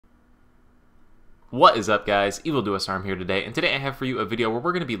What is up, guys? EvilDuosArm here today, and today I have for you a video where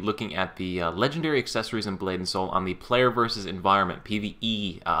we're going to be looking at the legendary accessories in Blade & Soul on the player versus environment,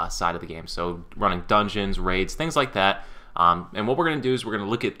 PvE side of the game. So running dungeons, raids, things like that. And what we're going to do is we're going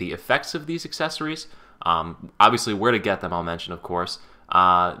to look at the effects of these accessories. Obviously, where to get them I'll mention, of course.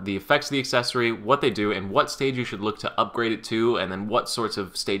 The effects of the accessory, what they do, and what stage you should look to upgrade it to, and then what sorts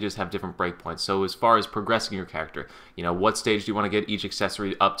of stages have different breakpoints. So as far as progressing your character, you know, what stage do you want to get each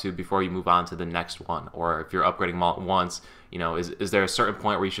accessory up to before you move on to the next one? Or if you're upgrading them all at once, you know, is there a certain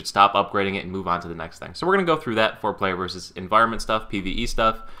point where you should stop upgrading it and move on to the next thing? So we're going to go through that for player versus environment stuff, PvE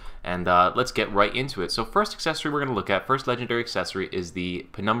stuff, and let's get right into it. So first accessory we're going to look at, first legendary accessory, is the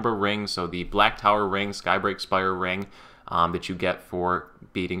Penumbra ring, so the Black Tower ring, Skybreak Spire ring, that you get for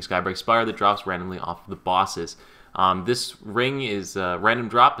beating Skybreak Spire that drops randomly off of the bosses. This ring is a random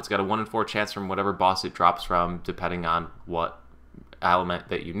drop. It's got a 1 in 4 chance from whatever boss it drops from, depending on what element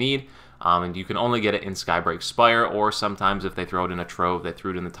that you need. And you can only get it in Skybreak Spire, or sometimes if they throw it in a trove. They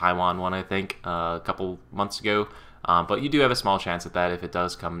threw it in the Taiwan one, I think, a couple months ago. But you do have a small chance at that if it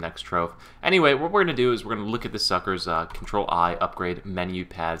does come next trove. Anyway, what we're going to do is we're going to look at the sucker's Control-I upgrade menu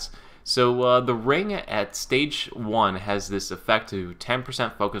paths. So the ring at stage 1 has this effect to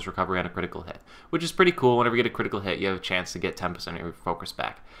 10% focus recovery on a critical hit, which is pretty cool. Whenever you get a critical hit, you have a chance to get 10% of your focus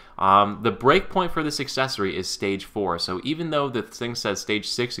back. The breakpoint for this accessory is stage 4, so even though the thing says stage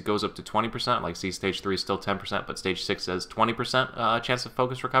 6, it goes up to 20%, like see stage 3 is still 10%, but stage 6 says 20% chance of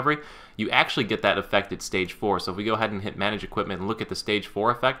focus recovery, you actually get that effect at stage 4. So if we go ahead and hit manage equipment and look at the stage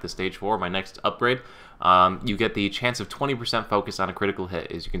 4 effect, the stage 4, my next upgrade, you get the chance of 20% focus on a critical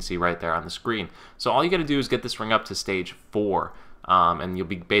hit, as you can see right there on the screen. So all you got to do is get this ring up to stage 4, and you'll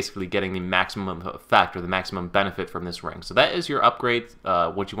be basically getting the maximum effect or the maximum benefit from this ring. So that is your upgrade,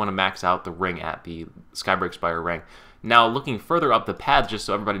 what you want to max out the ring at, the Skybreak Spire ring. Now, looking further up the path, just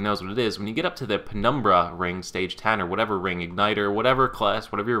so everybody knows what it is, when you get up to the Penumbra ring, stage 10, or whatever ring, Igniter, whatever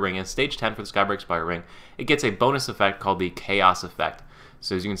class, whatever your ring is, stage 10 for the Skybreak Spire ring, it gets a bonus effect called the Chaos Effect.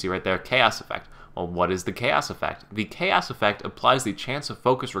 So as you can see right there, Chaos Effect. Well, what is the Chaos Effect? The Chaos Effect applies the chance of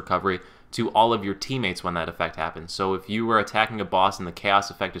focus recovery to all of your teammates when that effect happens. So if you were attacking a boss and the Chaos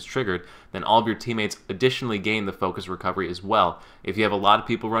Effect is triggered, then all of your teammates additionally gain the focus recovery as well. If you have a lot of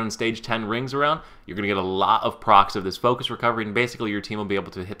people running stage 10 rings around, you're going to get a lot of procs of this focus recovery, and basically your team will be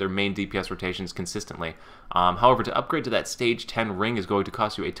able to hit their main DPS rotations consistently. However, to upgrade to that stage 10 ring is going to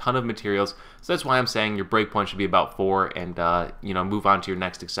cost you a ton of materials, so that's why I'm saying your breakpoint should be about 4, and you know, move on to your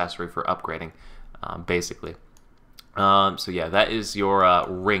next accessory for upgrading, basically. So yeah, that is your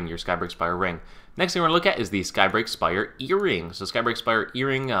ring, your Skybreak Spire ring. Next thing we're going to look at is the Skybreak Spire earring. So Skybreak Spire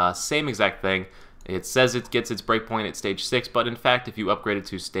earring, same exact thing. It says it gets its breakpoint at stage 6, but in fact, if you upgrade it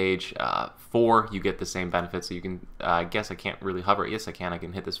to stage 4, you get the same benefit. So you can, I guess I can't really hover it. Yes, I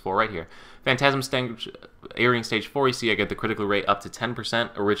can hit this 4 right here. Phantasm stage, earring stage 4, you see I get the critical rate up to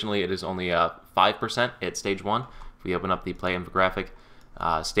 10%. Originally, it is only 5% at stage 1. If we open up the play infographic,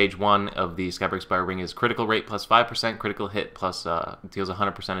 stage 1 of the Skybreak Spire ring is critical rate plus 5%, critical hit plus deals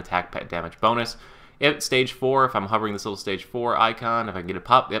 100% attack damage bonus. At stage 4, if I'm hovering this little stage 4 icon, if I can get it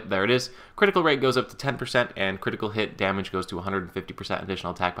pop, yep, there it is. Critical rate goes up to 10%, and critical hit damage goes to 150%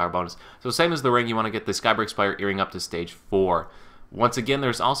 additional attack power bonus. So same as the ring, you want to get the Skybreak Spire earring up to stage 4. Once again,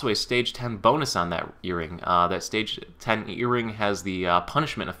 there's also a stage 10 bonus on that earring. That stage 10 earring has the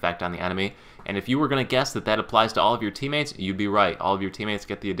punishment effect on the enemy, and if you were going to guess that that applies to all of your teammates, you'd be right. All of your teammates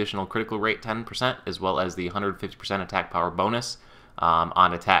get the additional critical rate 10%, as well as the 150% attack power bonus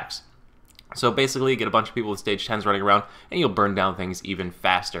on attacks. So basically, you get a bunch of people with stage 10s running around, and you'll burn down things even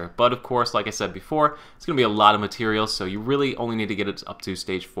faster. But of course, like I said before, it's going to be a lot of materials, so you really only need to get it up to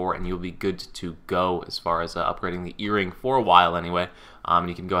stage 4, and you'll be good to go as far as upgrading the earring for a while anyway. And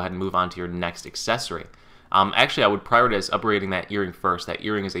you can go ahead and move on to your next accessory. Actually, I would prioritize upgrading that earring first. That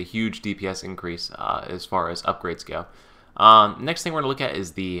earring is a huge DPS increase as far as upgrades go. Next thing we're going to look at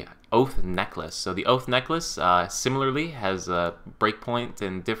is the Oath Necklace. So the Oath Necklace similarly has breakpoint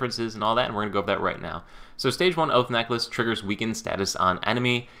and differences and all that, and we're going to go over that right now. So stage 1 Oath Necklace triggers weakened status on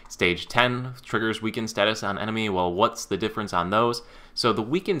enemy. Stage 10 triggers weakened status on enemy. Well, what's the difference on those? So the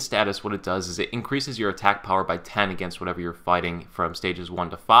weakened status, what it does is it increases your attack power by 10 against whatever you're fighting from stages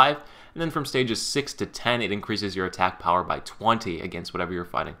 1 to 5. And then from stages 6 to 10, it increases your attack power by 20 against whatever you're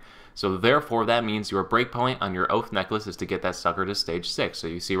fighting. So therefore, that means your breakpoint on your Oath Necklace is to get that sucker to stage 6. So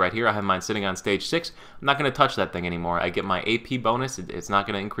you see right here, I have mine sitting on stage 6. I'm not going to touch that thing anymore. I get my AP bonus. It's not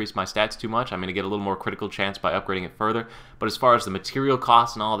going to increase my stats too much. I'm going to get a little more critical chance by upgrading it further. But as far as the material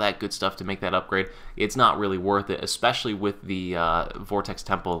costs and all that good stuff to make that upgrade, it's not really worth it, especially with the Vortex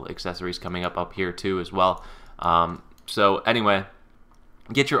Temple accessories coming up here too as well. So anyway,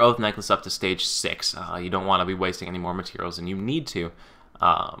 get your Oath Necklace up to stage 6. You don't want to be wasting any more materials than you need to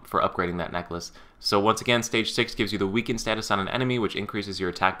for upgrading that necklace. So once again, stage 6 gives you the weakened status on an enemy, which increases your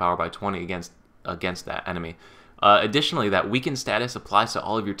attack power by 20 against that enemy. Additionally, that weakened status applies to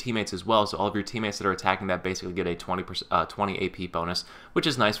all of your teammates as well, so all of your teammates that are attacking that basically get a 20 AP bonus, which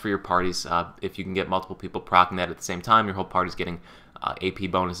is nice for your parties. If you can get multiple people proccing that at the same time, your whole party's getting AP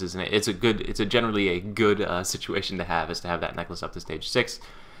bonuses, and it's generally a good situation to have, is to have that necklace up to stage 6.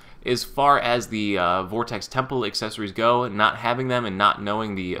 As far as the Vortex Temple accessories go, not having them and not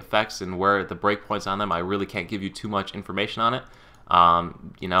knowing the effects and where the breakpoints on them, I really can't give you too much information on it.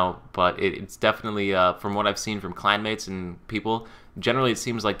 You know, but it's definitely, from what I've seen from clanmates and people, generally it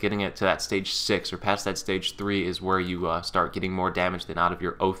seems like getting it to that stage 6 or past that stage 3 is where you start getting more damage than out of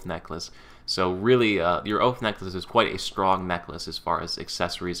your Oath Necklace. So really, your Oath Necklace is quite a strong necklace as far as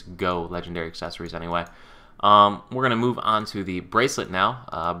accessories go, legendary accessories anyway. We're going to move on to the bracelet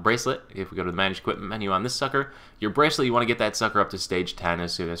now. Bracelet, if we go to the Manage Equipment menu on this sucker, your bracelet, you want to get that sucker up to stage 10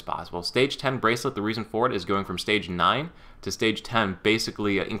 as soon as possible. Stage 10 bracelet, the reason for it is going from stage 9 to stage 10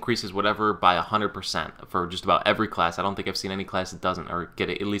 basically increases whatever by 100% for just about every class. I don't think I've seen any class that doesn't, or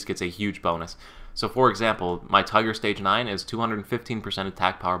at least gets a huge bonus. So for example, my Tiger stage 9 is 215%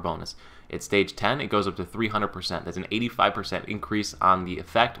 attack power bonus. At stage 10, it goes up to 300%. That's an 85% increase on the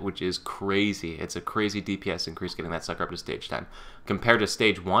effect, which is crazy. It's a crazy DPS increase getting that sucker up to stage 10. Compared to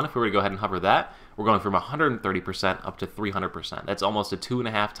stage 1, if we were to go ahead and hover that, we're going from 130% up to 300%. That's almost a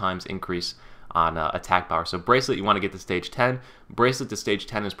 2.5 times increase on attack power. So Bracelet, you want to get to stage 10. Bracelet to stage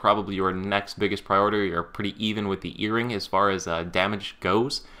 10 is probably your next biggest priority. You're pretty even with the Earring as far as damage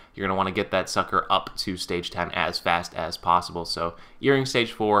goes. You're going to want to get that sucker up to stage 10 as fast as possible. So Earring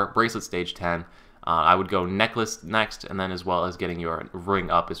stage 4, Bracelet stage 10. I would go Necklace next, and then as well as getting your Ring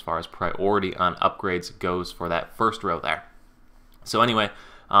up as far as priority on upgrades goes for that first row there. So anyway,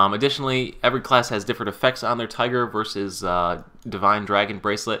 additionally, every class has different effects on their Tiger versus Divine Dragon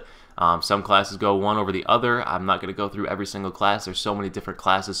Bracelet. Some classes go one over the other. I'm not going to go through every single class. There's so many different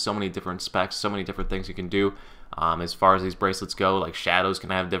classes, so many different specs, so many different things you can do. As far as these bracelets go, like Shadows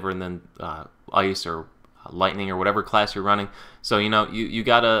can have different than Ice or Lightning or whatever class you're running. So you know you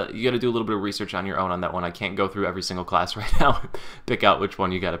gotta do a little bit of research on your own on that one. I can't go through every single class right now and pick out which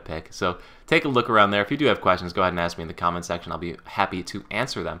one you gotta pick. So take a look around there. If you do have questions, go ahead and ask me in the comment section. I'll be happy to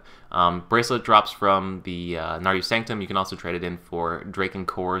answer them. Bracelet drops from the Naryu Sanctum. You can also trade it in for Draken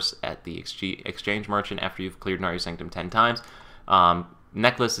Cores at the Exchange Merchant after you've cleared Naryu Sanctum 10 times.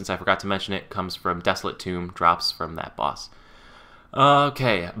 Necklace, since I forgot to mention it, comes from Desolate Tomb, drops from that boss.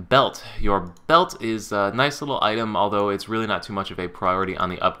 Okay, Belt. Your belt is a nice little item, although it's really not too much of a priority on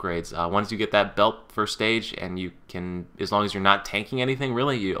the upgrades. Once you get that belt first stage, and you can, as long as you're not tanking anything,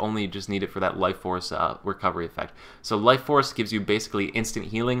 really, you only just need it for that Life Force recovery effect. So Life Force gives you basically instant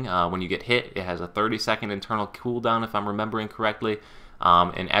healing when you get hit. It has a 30-second internal cooldown, if I'm remembering correctly.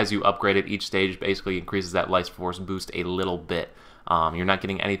 And as you upgrade it, each stage basically increases that Life Force boost a little bit. You're not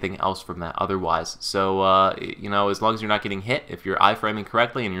getting anything else from that otherwise. So, you know, as long as you're not getting hit, if you're iframing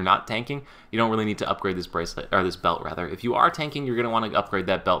correctly and you're not tanking, you don't really need to upgrade this bracelet, or this belt rather. If you are tanking, you're going to want to upgrade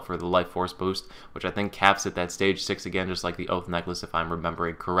that belt for the Life Force boost, which I think caps at that stage 6 again, just like the Oath Necklace, if I'm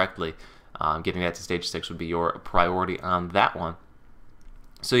remembering correctly. Getting that to stage 6 would be your priority on that one.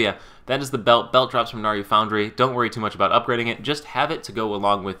 So yeah, that is the belt. Belt drops from Naryu Foundry. Don't worry too much about upgrading it. Just have it to go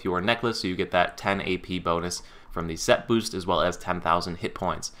along with your necklace so you get that 10 AP bonus from the set boost as well as 10,000 hit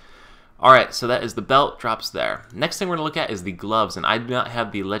points. Alright, so that is the belt, drops there. Next thing we're going to look at is the gloves, and I do not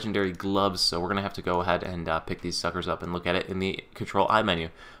have the legendary gloves, so we're going to have to go ahead and pick these suckers up and look at it in the Control I menu.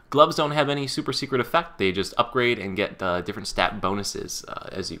 Gloves don't have any super secret effect. They just upgrade and get different stat bonuses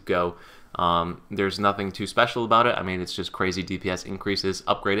as you go. There's nothing too special about it. I mean, it's just crazy DPS increases.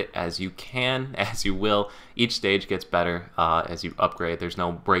 Upgrade it as you can, as you will. Each stage gets better as you upgrade. There's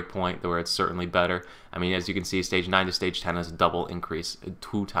no breakpoint where it's certainly better. I mean, as you can see, stage 9 to stage 10 is a double increase,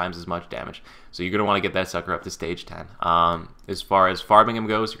 2 times as much damage. So you're going to want to get that sucker up to stage 10. As far as farming him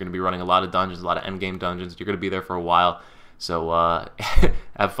goes, you're going to be running a lot of dungeons, a lot of endgame dungeons. You're going to be there for a while. So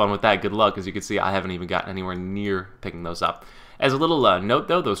have fun with that. Good luck. As you can see, I haven't even gotten anywhere near picking those up. As a little note,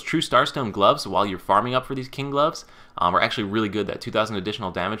 though, those True Starstone gloves, while you're farming up for these King gloves, are actually really good. That 2,000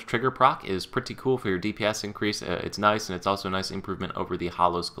 additional damage trigger proc is pretty cool for your DPS increase. It's nice, and it's also a nice improvement over the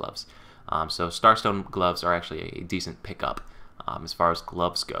Hollows gloves. So Starstone gloves are actually a decent pickup as far as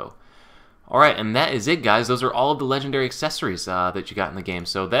gloves go. Alright, and that is it, guys. Those are all of the legendary accessories that you got in the game.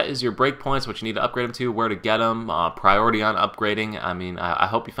 So that is your breakpoints, what you need to upgrade them to, where to get them, priority on upgrading. I mean, I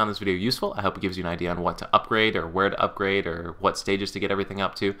hope you found this video useful. I hope it gives you an idea on what to upgrade or where to upgrade or what stages to get everything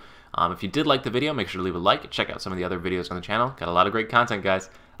up to. If you did like the video, make sure to leave a like. Check out some of the other videos on the channel. Got a lot of great content, guys.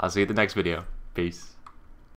 I'll see you at the next video. Peace.